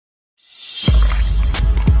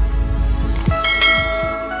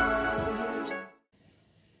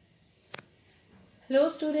Hello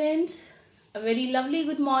students, a very lovely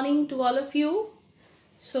good morning to all of you.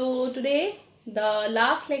 So today the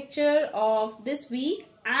last lecture of this week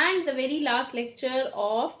and the very last lecture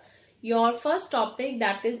of your first topic,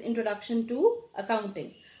 that is Introduction to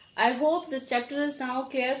Accounting. I hope this chapter is now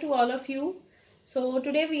clear to all of you. So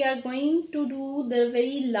today we are going to do the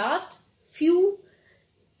very last few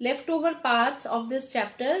leftover parts of this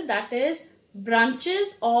chapter, that is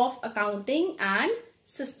branches of accounting and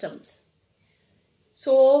systems.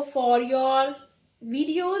 So for your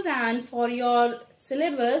videos and for your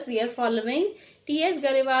syllabus, we are following T.S.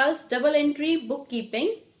 Garewal's double entry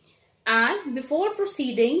bookkeeping. And before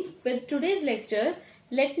proceeding with today's lecture,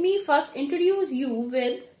 let me first introduce you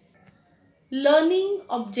with learning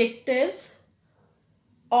objectives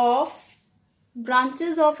of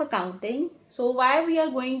branches of accounting. So why we are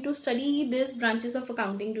going to study these branches of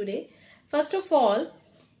accounting today? First of all,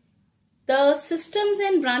 the systems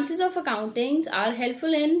and branches of accounting are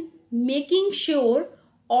helpful in making sure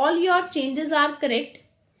all your changes are correct.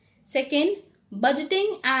 Second,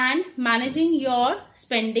 budgeting and managing your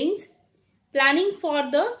spendings, planning for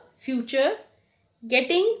the future,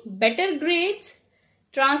 getting better grades,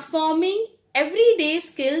 transforming everyday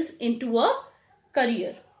skills into a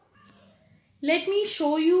career. Let me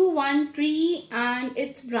show you one tree and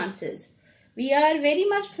its branches. We are very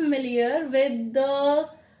much familiar with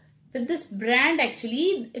this brand.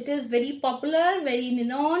 Actually, it is very popular, very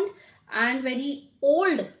renowned and very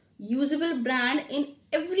old usable brand in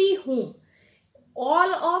every home.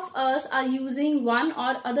 All of us are using one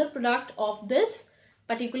or other product of this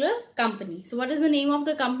particular company. So what is the name of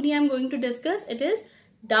the company I am going to discuss? It is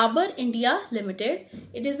Dabur India Limited.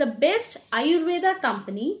 It is the best Ayurveda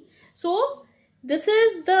company. So this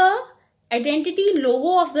is the identity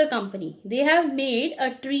logo of the company. They have made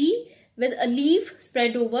a tree with a leaf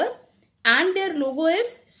spread over, and their logo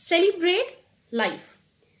is Celebrate Life.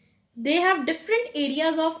 They have different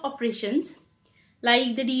areas of operations,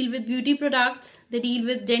 like they deal with beauty products, they deal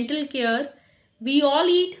with dental care. We all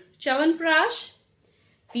eat Chyawanprash.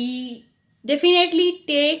 We definitely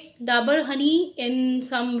take Dabur honey in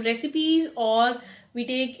some recipes, or we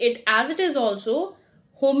take it as it is also.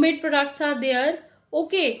 Homemade products are there.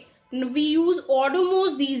 Okay, we use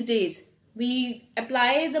Odomos these days. We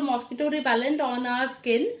apply the mosquito repellent on our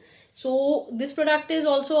skin. So this product is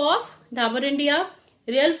also of Dabur India.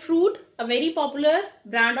 Real Fruit, a very popular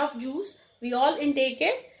brand of juice. We all intake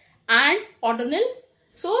it. And Odonil.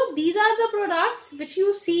 So these are the products which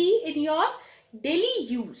you see in your daily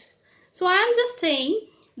use. So I am just saying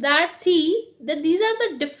that these are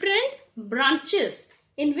the different branches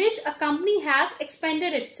in which a company has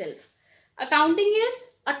expanded itself. Accounting is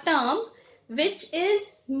a term which is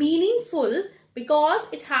meaningful because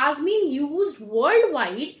it has been used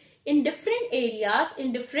worldwide in different areas,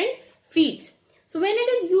 in different fields. So when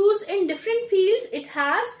it is used in different fields, it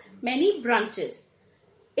has many branches.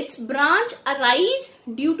 Its branch arise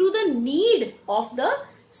due to the need of the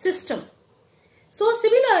system. So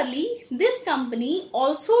similarly, this company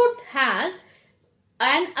also has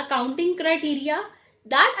an accounting criteria.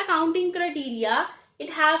 That accounting criteria,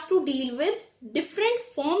 it has to deal with different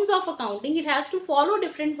forms of accounting. It has to follow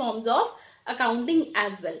different forms of accounting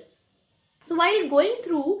as well. So while going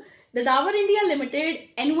through the Dabur India Limited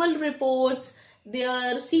annual reports,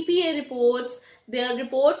 their CPA reports, their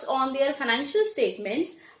reports on their financial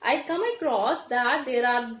statements, I come across that there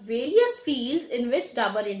are various fields in which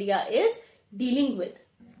Dabur India is dealing with.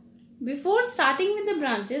 Before starting with the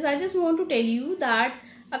branches, I just want to tell you that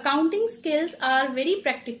accounting skills are very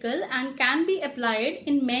practical and can be applied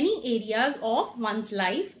in many areas of one's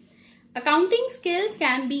life. Accounting skills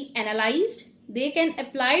can be analyzed. They can be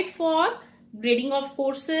applied for grading of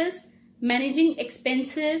courses, managing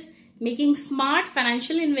expenses, making smart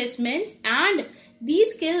financial investments, and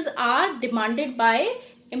these skills are demanded by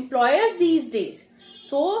employers these days.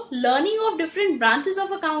 So learning of different branches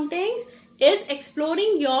of accounting is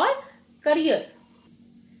exploring your career.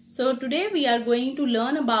 So today we are going to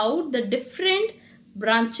learn about the different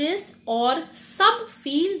branches or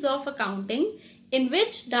sub-fields of accounting in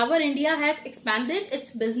which Dabur India has expanded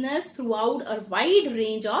its business throughout a wide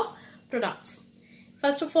range of products.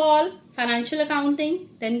 First of all, financial accounting,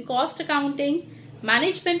 then cost accounting,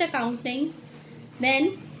 management accounting,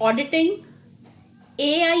 then auditing,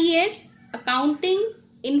 AIS, accounting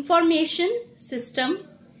information system,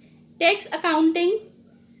 tax accounting,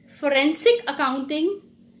 forensic accounting,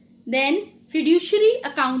 then fiduciary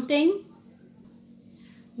accounting,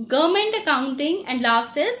 government accounting, and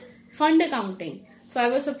last is fund accounting. So I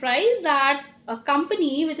was surprised that a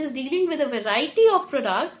company which is dealing with a variety of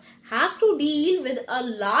products has to deal with a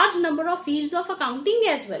large number of fields of accounting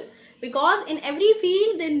as well. because in every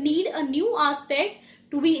field they need a new aspect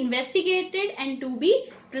to be investigated and to be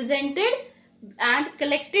presented and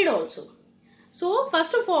collected also. So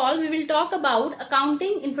first of all, we will talk about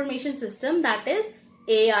Accounting Information System, that is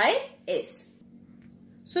AIS.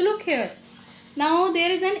 So look here. Now there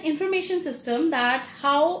is an information system, that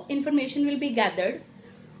how information will be gathered,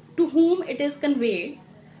 to whom it is conveyed,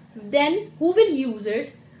 then who will use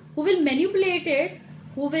it, who will manipulate it,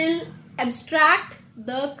 who will abstract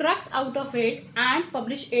the crux out of it and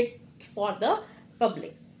publish it for the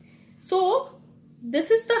public. So this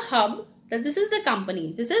is the hub, that this is the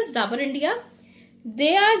company, this is Dabur India.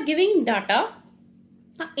 They are giving data,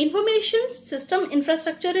 information system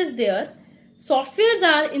infrastructure is there, softwares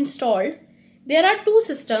are installed. There are two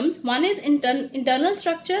systems, one is internal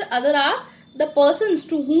structure, other are the persons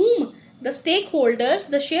to whom the stakeholders,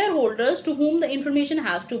 the shareholders to whom the information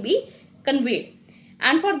has to be conveyed.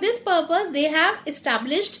 And for this purpose they have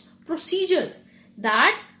established procedures,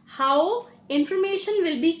 that how information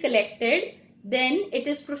will be collected, then it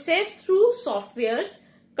is processed through softwares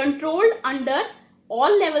controlled under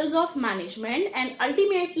all levels of management and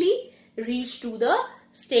ultimately reach to the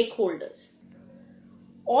stakeholders.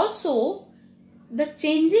 Also, the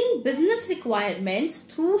changing business requirements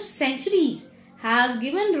through centuries has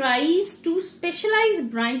given rise to specialized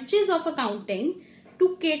branches of accounting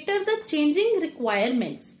to cater the changing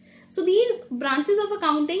requirements. So these branches of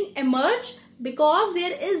accounting emerge because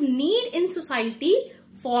there is need in society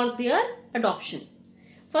for their adoption.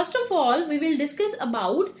 First of all, we will discuss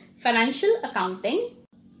about financial accounting.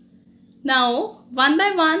 Now, one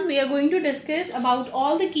by one, we are going to discuss about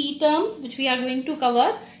all the key terms which we are going to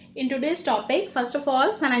cover in today's topic. First of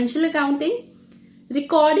all, financial accounting,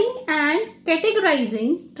 recording and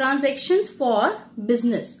categorizing transactions for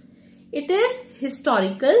business. It is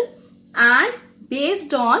historical and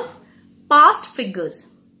based on past figures.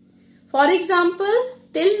 For example,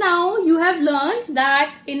 till now you have learned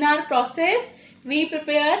that in our process we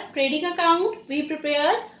prepare trading account, we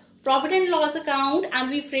prepare profit and loss account,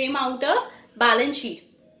 and we frame out a balance sheet.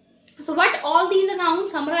 So what all these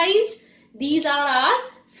accounts summarized? These are our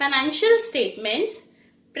financial statements.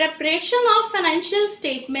 Preparation of financial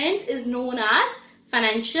statements is known as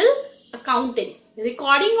financial accounting.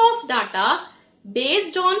 Recording of data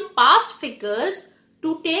based on past figures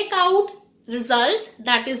to take out results,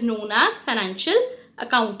 that is known as financial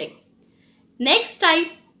accounting. Next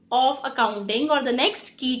type of accounting, or the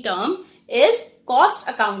next key term, is cost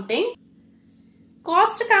accounting.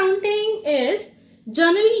 Cost accounting is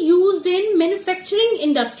generally used in manufacturing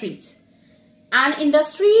industries, an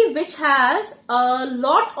industry which has a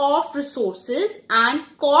lot of resources and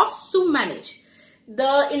costs to manage.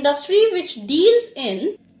 The industry which deals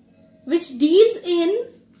in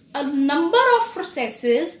a number of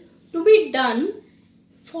processes to be done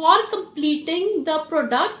for completing the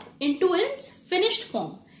product into its finished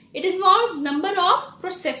form. It involves number of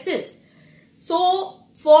processes. So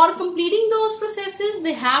for completing those processes,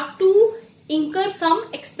 they have to incur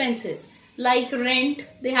some expenses like rent,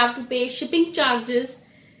 they have to pay shipping charges.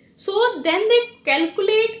 So then they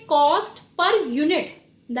calculate cost per unit,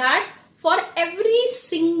 that for every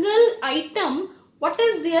single item, what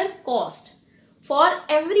is their cost? For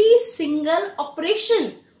every single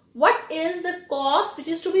operation, what is the cost which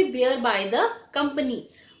is to be bear by the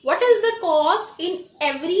company? What is the cost in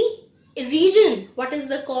every region? What is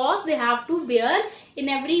the cost they have to bear in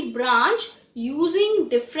every branch using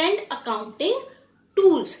different accounting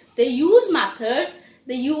tools? They use methods,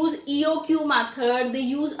 they use EOQ method, they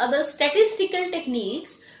use other statistical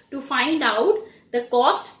techniques to find out the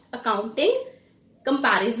cost accounting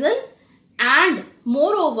comparison, and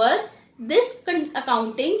moreover this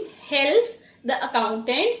accounting helps the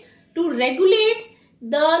accountant to regulate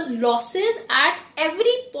the losses at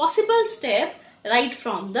every possible step right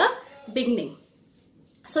from the beginning.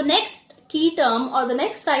 So next key term, or the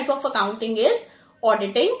next type of accounting, is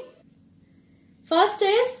auditing. First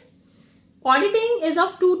is auditing is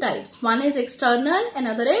of two types. One is external,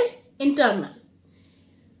 another is internal.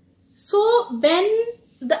 So when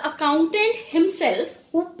the accountant himself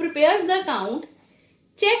who prepares the account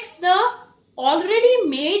checks the already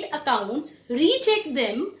made accounts, recheck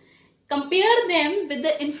them, compare them with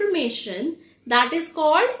the information, that is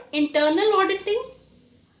called internal auditing.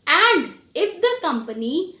 And if the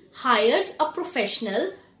company hires a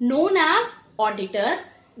professional known as auditor,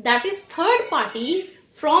 that is third party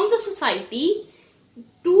from the society,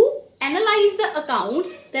 to analyze the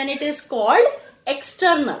accounts, then it is called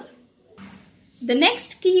external. The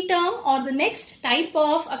next key term, or the next type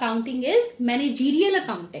of accounting, is managerial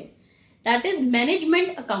accounting, that is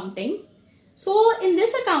management accounting. So in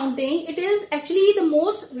this accounting, it is actually the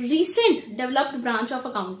most recent developed branch of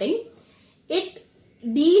accounting. It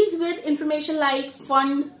deals with information like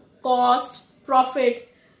fund, cost, profit.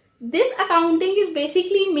 This accounting is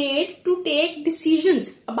basically made to take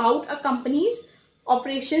decisions about a company's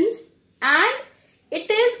operations, and it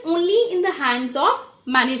is only in the hands of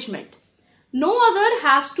management. No other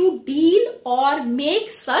has to deal or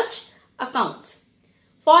make such accounts.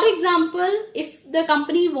 For example, if the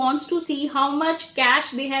company wants to see how much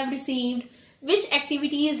cash they have received, which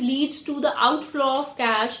activities leads to the outflow of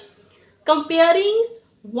cash, comparing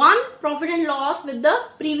one profit and loss with the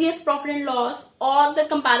previous profit and loss, or the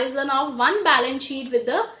comparison of one balance sheet with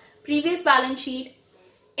the previous balance sheet,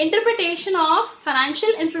 interpretation of financial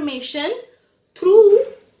information through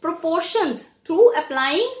proportions, through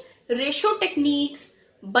applying ratio techniques,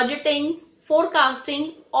 budgeting,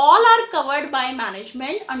 forecasting, all are covered by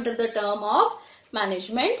management under the term of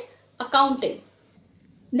management accounting.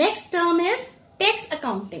 Next term is tax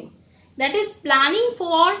accounting. That is planning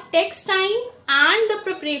for tax time and the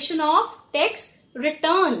preparation of tax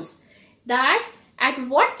returns. That at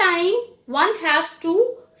what time one has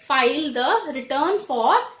to file the return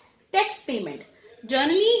for tax payment.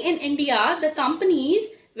 Generally in India, the companies,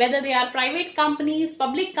 whether they are private companies,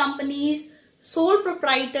 public companies, sole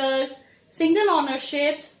proprietors, single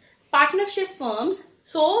ownerships, partnership firms,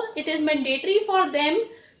 so it is mandatory for them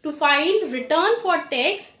to file return for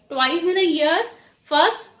tax twice in a year.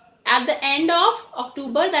 First, at the end of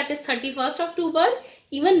October, that is 31st October.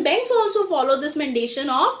 Even banks also follow this mandation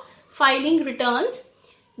of filing returns.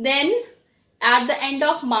 Then at the end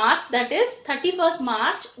of March, that is 31st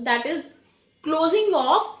March, that is closing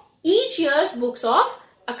of each year's books of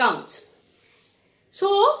accounts.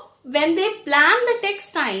 So when they plan the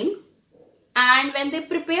tax time and when they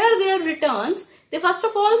prepare their returns, they first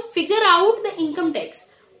of all figure out the income tax.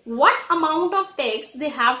 What amount of tax they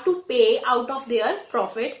have to pay out of their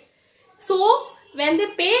profit. So when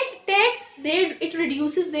they pay tax, it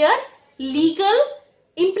reduces their legal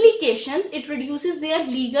implications, it reduces their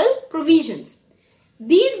legal provisions.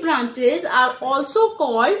 These branches are also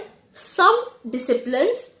called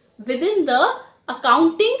sub-disciplines within the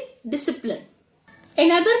accounting discipline.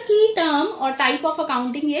 Another key term or type of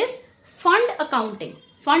accounting is fund accounting.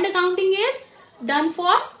 Fund accounting is done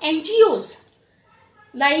for NGOs.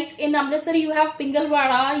 Like in Amritsar, you have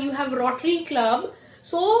Pingalwada, you have Rotary Club.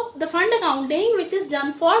 So the fund accounting, which is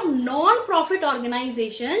done for non-profit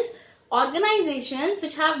organizations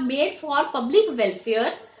which have made for public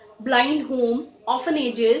welfare, blind home,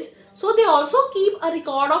 orphanages. So they also keep a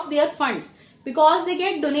record of their funds because they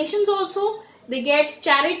get donations also, they get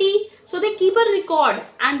charity. So they keep a record,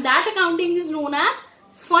 and that accounting is known as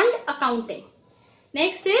fund accounting.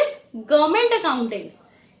 Next is government accounting.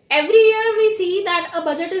 Every year we see that a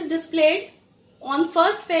budget is displayed on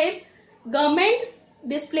 1st Feb. Government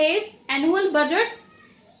displays annual budget,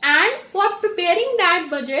 and for preparing that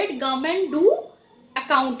budget, government do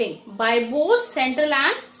accounting by both central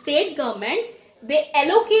and state government. They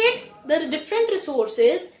allocate the different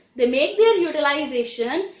resources, they make their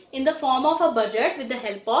utilization in the form of a budget with the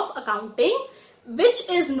help of accounting, which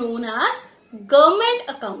is known as government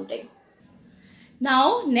accounting.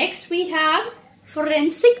 Now next we have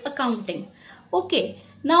forensic accounting. Okay,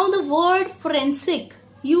 now the word forensic,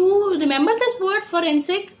 you remember this word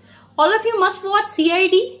forensic? All of you must watch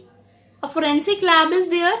CID. A forensic lab is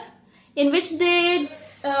there in which they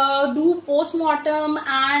do post-mortem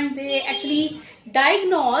and they actually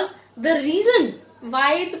diagnose the reason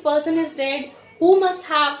why the person is dead, who must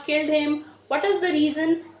have killed him, what is the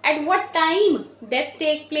reason, at what time death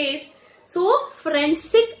take place. So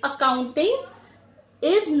forensic accounting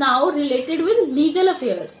is now related with legal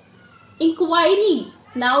affairs. Inquiry.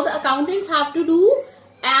 Now the accountants have to do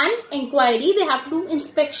an inquiry, they have to do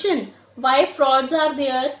inspection. Why frauds are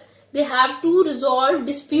there? They have to resolve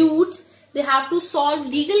disputes, they have to solve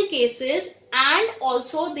legal cases, and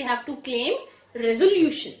also they have to claim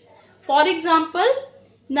resolution. For example,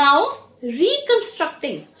 now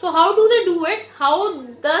reconstructing. So how do they do it? How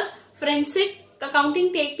does forensic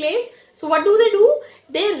accounting take place? So what do?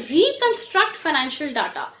 They reconstruct financial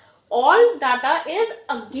data. All data is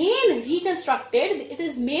again reconstructed. It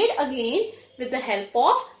is made again with the help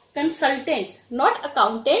of consultants, not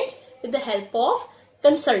accountants, with the help of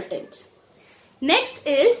consultants. Next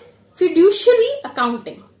is fiduciary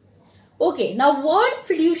accounting. Okay, now word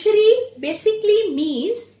fiduciary basically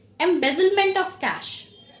means embezzlement of cash.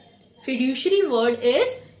 Fiduciary word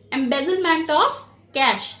is embezzlement of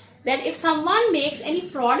cash. That if someone makes any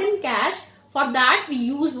fraud in cash, for that we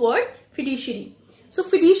use word fiduciary. So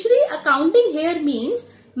fiduciary accounting here means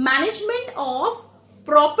management of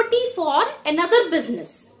property for another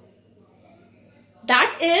business.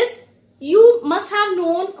 That is, you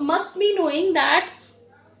must be knowing that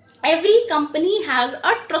every company has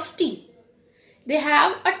a trustee. They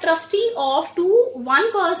have a trustee of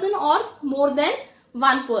one person or more than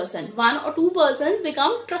one person. One or two persons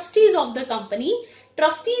become trustees of the company.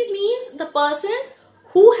 Trustees means the persons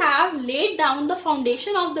who have laid down the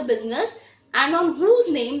foundation of the business and on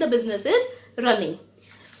whose name the business is running.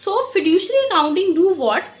 So fiduciary accounting do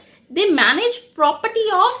what? They manage property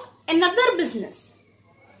of another business.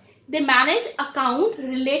 They manage account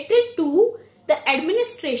related to the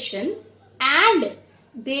administration and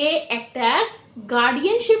they act as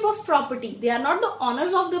guardianship of property. They are not the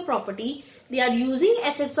owners of the property. They are using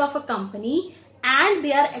assets of a company and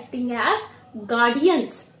they are acting as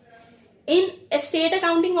guardians. In estate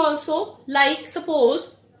accounting also, like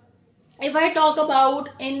suppose if I talk about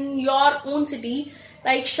in your own city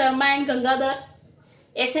like Sharma and Gangadhar,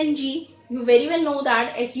 SNG, you very well know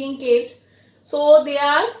that, SG Caves. So they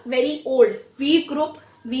are very old. Veer Group,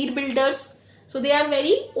 Veer Builders. So they are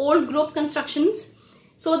very old group constructions.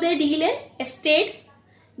 So they deal in estate.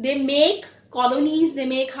 They make colonies, they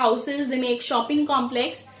make houses, they make shopping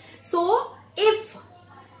complex. So if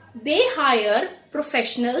they hire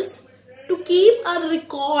professionals to keep a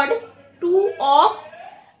record of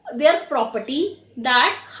their property,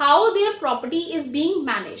 that how their property is being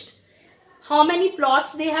managed, how many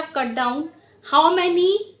plots they have cut down, how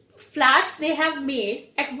many flats they have made,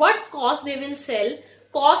 at what cost they will sell,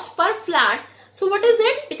 cost per flat. So what is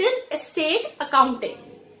it? It is estate accounting.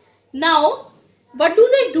 Now what do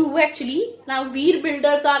they do actually? Now Veer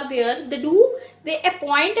Builders are there. They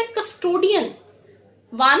appoint a custodian,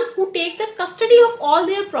 one who take the custody of all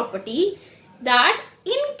their property, that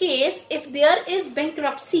in case if there is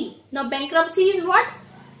bankruptcy. Now bankruptcy is what?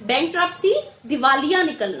 Bankruptcy, diwaliya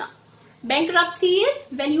nikalna. Bankruptcy is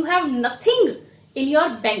when you have nothing in your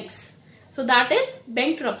banks. So that is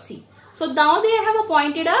bankruptcy. So now they have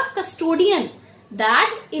appointed a custodian,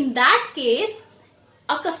 that in that case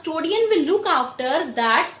a custodian will look after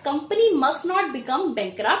that company must not become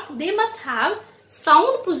bankrupt. They must have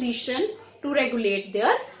sound position to regulate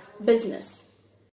their business.